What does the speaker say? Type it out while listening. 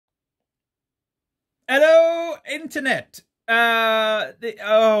Hello, internet. I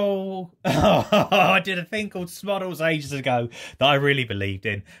did a thing called Smodels ages ago that I really believed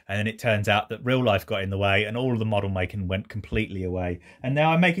in, and then it turns out that real life got in the way and all of the model making went completely away. And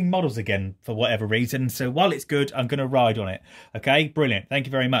now I'm making models again for whatever reason. So while it's good, I'm going to ride on it. Okay, brilliant. Thank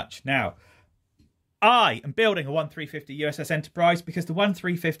you very much. Now, I am building a 1350 USS Enterprise because the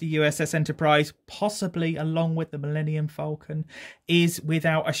 1350 USS Enterprise, possibly along with the Millennium Falcon, is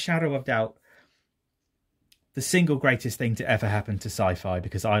without a shadow of doubt the single greatest thing to ever happen to sci-fi,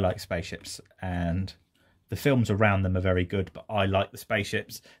 because I like spaceships and the films around them are very good, but I like the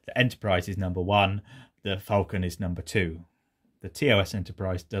spaceships. The Enterprise is number one. The Falcon is number two. The TOS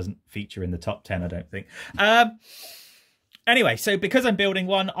Enterprise doesn't feature in the top 10, I don't think. Anyway, so because I'm building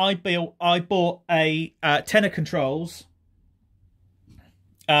one, I bought a Tenacontrols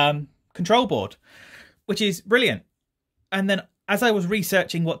control board, which is brilliant. And then as I was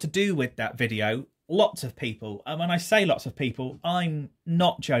researching what to do with that video, lots of people, and when I say lots of people, I'm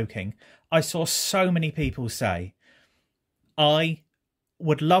not joking, I saw so many people say, I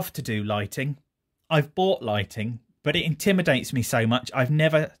would love to do lighting. I've bought lighting, but it intimidates me so much. I've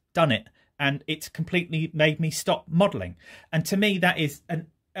never done it, and it's completely made me stop modelling. And to me, that is a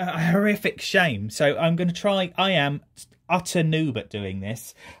horrific shame. So I'm going to try. I am utter noob at doing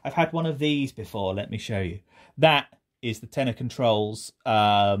this. I've had one of these before. Let me show you. That is the Tenacontrols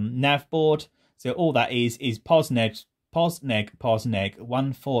nav board. So all that is posneg,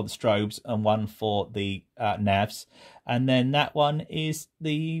 one for the strobes and one for the navs. And then that one is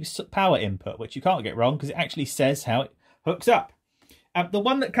the power input, which you can't get wrong because it actually says how it hooks up. The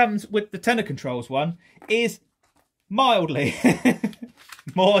one that comes with the Tenacontrols one is mildly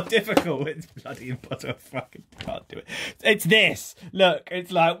more difficult. It's bloody impossible. I fucking can't do it. It's this. Look,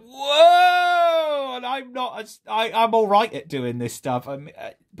 it's like, whoa! And I'm not. I'm all right at doing this stuff.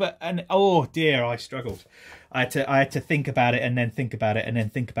 Oh dear, I struggled. I had to think about it and then think about it and then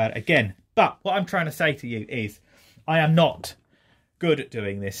think about it again. But what I'm trying to say to you is, I am not good at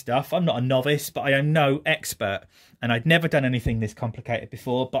doing this stuff. I'm not a novice, but I am no expert. And I'd never done anything this complicated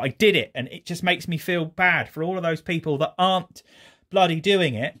before, but I did it. And it just makes me feel bad for all of those people that aren't bloody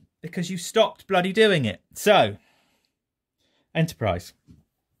doing it because you stopped bloody doing it. So, Enterprise.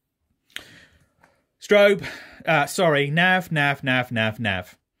 Strobe, nav.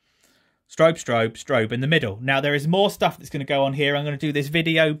 Strobe in the middle. Now, there is more stuff that's going to go on here. I'm going to do this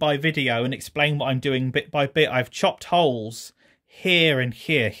video by video and explain what I'm doing bit by bit. I've chopped holes here and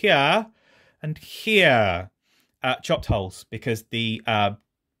here, and here. Chopped holes because the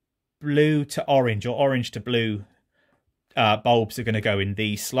blue to orange or orange to blue bulbs are going to go in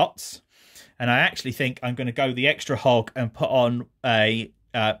these slots. And I actually think I'm going to go the extra hog and put on a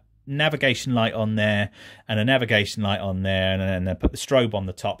navigation light on there and a navigation light on there, and then put the strobe on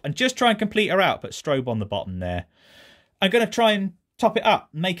the top and just try and complete her out, put strobe on the bottom there. I'm going to try and top it up,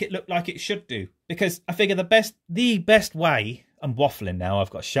 make it look like it should do, because I figure the best way, I'm waffling now, I've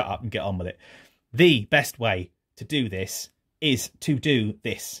got to shut up and get on with it. The best way to do this is to do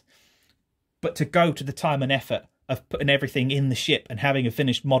this, but to go to the time and effort of putting everything in the ship and having a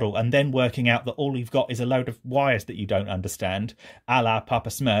finished model and then working out that all you've got is a load of wires that you don't understand, a la Papa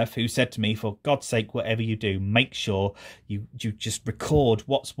Smurf, who said to me, for God's sake, whatever you do, make sure you just record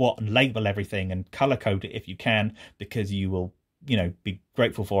what's what and label everything and colour code it if you can, because you will, you know, be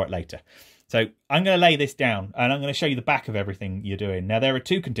grateful for it later. So I'm going to lay this down and I'm going to show you the back of everything you're doing. Now, there are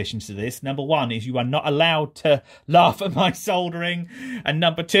two conditions to this. Number one is you are not allowed to laugh at my soldering. And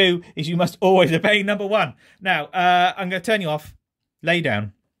number two is you must always obey number one. Now, I'm going to turn you off, lay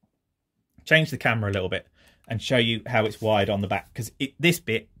down, change the camera a little bit and show you how it's wired on the back. Because this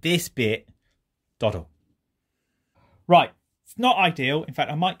bit, doddle. Right, it's not ideal. In fact,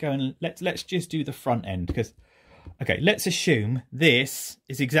 I might go and let's just do the front end because... Okay, let's assume this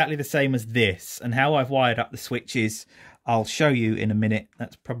is exactly the same as this, and how I've wired up the switches, I'll show you in a minute.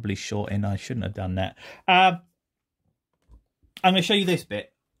 That's probably short in. I shouldn't have done that. I'm going to show you this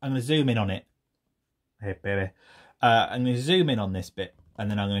bit. I'm going to zoom in on it. Here, baby. I'm going to zoom in on this bit, and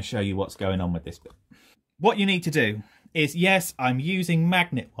then I'm going to show you what's going on with this bit. What you need to do is, yes, I'm using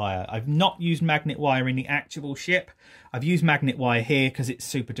magnet wire. I've not used magnet wire in the actual ship. I've used magnet wire here because it's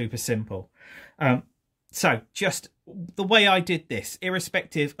super duper simple. So just the way I did this,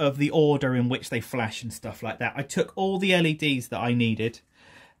 irrespective of the order in which they flash and stuff like that, I took all the LEDs that I needed,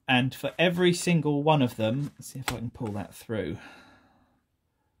 and for every single one of them, let's see if I can pull that through.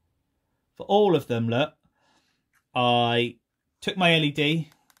 For all of them, look, I took my LED,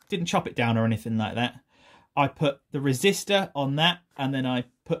 didn't chop it down or anything like that. I put the resistor on that, and then I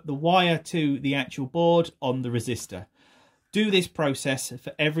put the wire to the actual board on the resistor. Do this process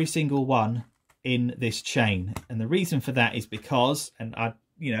for every single one in this chain. And the reason for that is because, and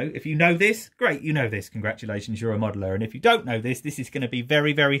you know, if you know this, great, you know this, congratulations, you're a modeler. And if you don't know this, this is going to be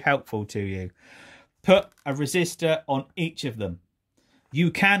very, very helpful to you. Put a resistor on each of them.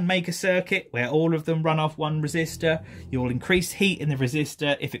 You can make a circuit where all of them run off one resistor. You'll increase heat in the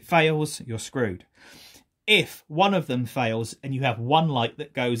resistor. If it fails, you're screwed. If one of them fails and you have one light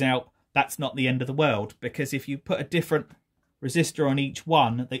that goes out, that's not the end of the world, because if you put a different resistor on each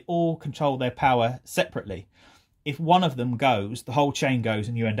one, they all control their power separately. If one of them goes, the whole chain goes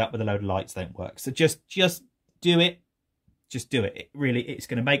and you end up with a load of lights that don't work. So just do it. Just do it. It's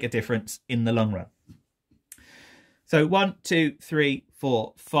going to make a difference in the long run. So 1, 2, 3,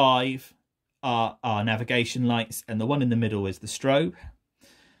 4, 5 are our navigation lights, and the one in the middle is the strobe.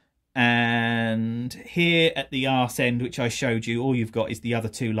 And here at the arse end, which I showed you, all you've got is the other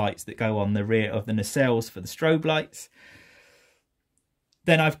 2 lights that go on the rear of the nacelles for the strobe lights.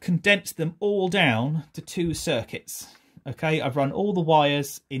 Then I've condensed them all down to 2 circuits. Okay, I've run all the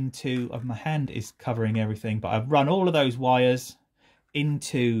wires into, my hand is covering everything, but I've run all of those wires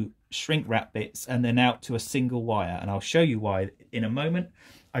into shrink wrap bits and then out to a single wire. And I'll show you why in a moment.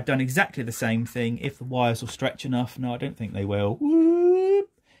 I've done exactly the same thing. If the wires will stretch enough. No, I don't think they will. Whoop.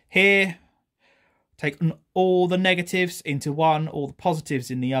 Here, taken all the negatives into one, all the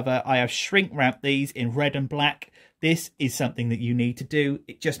positives in the other. I have shrink wrapped these in red and black. This is something that you need to do.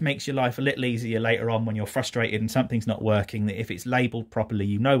 It just makes your life a little easier later on when you're frustrated and something's not working, that if it's labelled properly,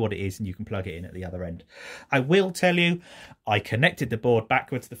 you know what it is and you can plug it in at the other end. I will tell you, I connected the board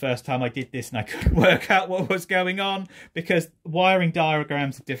backwards the first time I did this and I couldn't work out what was going on because wiring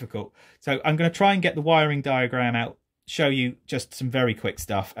diagrams are difficult. So I'm going to try and get the wiring diagram out, show you just some very quick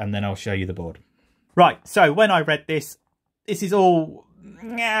stuff, and then I'll show you the board. Right, so when I read this, this is all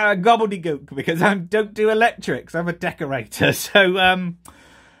gobbledygook because I don't do electrics. I'm a decorator. So,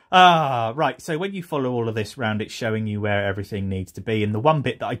 right. So when you follow all of this round, it's showing you where everything needs to be. And the one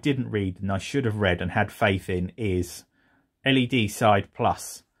bit that I didn't read and I should have read and had faith in is LED side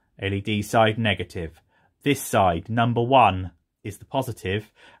plus, LED side negative. This side, number 1, is the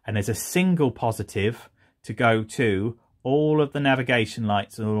positive, and there's a single positive to go to all of the navigation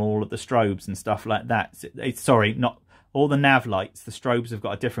lights and all of the strobes and stuff like that. Sorry, not all the nav lights. The strobes have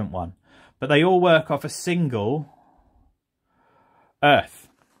got a different one, but they all work off a single earth.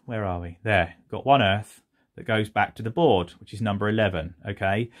 Where are we? There, got one earth that goes back to the board, which is number 11.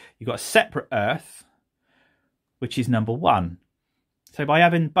 Okay, you've got a separate earth, which is number 1. So by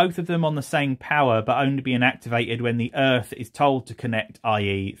having both of them on the same power, but only being activated when the earth is told to connect,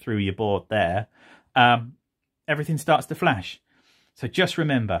 i.e. through your board there, everything starts to flash. So just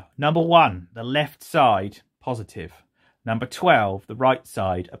remember, number 1, the left side, positive. Number 12, the right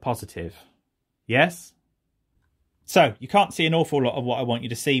side, a positive. Yes? So you can't see an awful lot of what I want you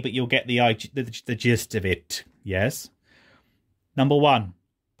to see, but you'll get the gist of it. Yes? Number 1,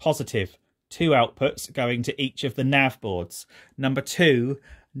 positive. 2 outputs going to each of the nav boards. Number 2,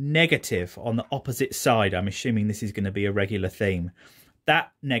 negative on the opposite side. I'm assuming this is going to be a regular theme.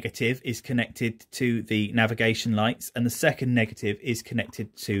 That negative is connected to the navigation lights, and the second negative is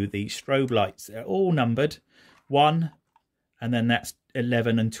connected to the strobe lights. They're all numbered 1, and then that's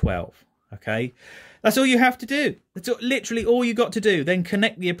 11 and 12. Okay, that's all you have to do. That's literally all you got to do. Then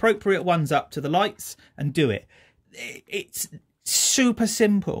connect the appropriate ones up to the lights and do it. It's super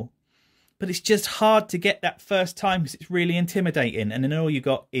simple, but it's just hard to get that first time because it's really intimidating. And then all you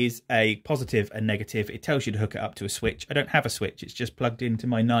got is a positive and negative. It tells you to hook it up to a switch. I don't have a switch. It's just plugged into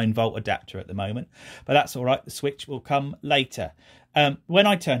my 9-volt adapter at the moment, but that's all right. The switch will come later. When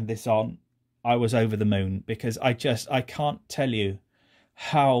I turned this on, I was over the moon because I can't tell you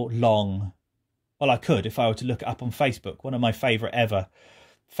how long. Well, I could if I were to look it up on Facebook. One of my favourite ever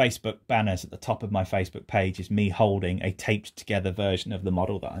Facebook banners at the top of my Facebook page is me holding a taped together version of the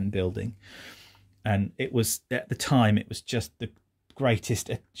model that I'm building. And it was, at the time, it was just the greatest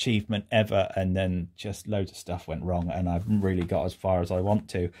achievement ever. And then just loads of stuff went wrong and I've really got as far as I want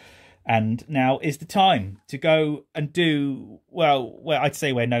to. And now is the time to go and do, well, I'd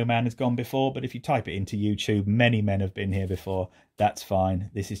say where no man has gone before, but if you type it into YouTube, many men have been here before. That's fine.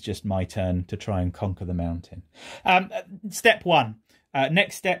 This is just my turn to try and conquer the mountain. Step 1.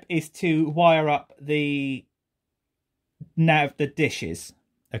 Next step is to wire up the dishes,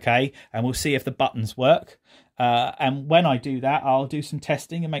 okay? And we'll see if the buttons work. And when I do that, I'll do some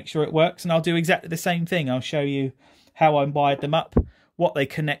testing and make sure it works. And I'll do exactly the same thing. I'll show you how I wired them up, what they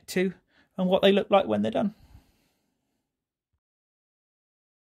connect to, and what they look like when they're done.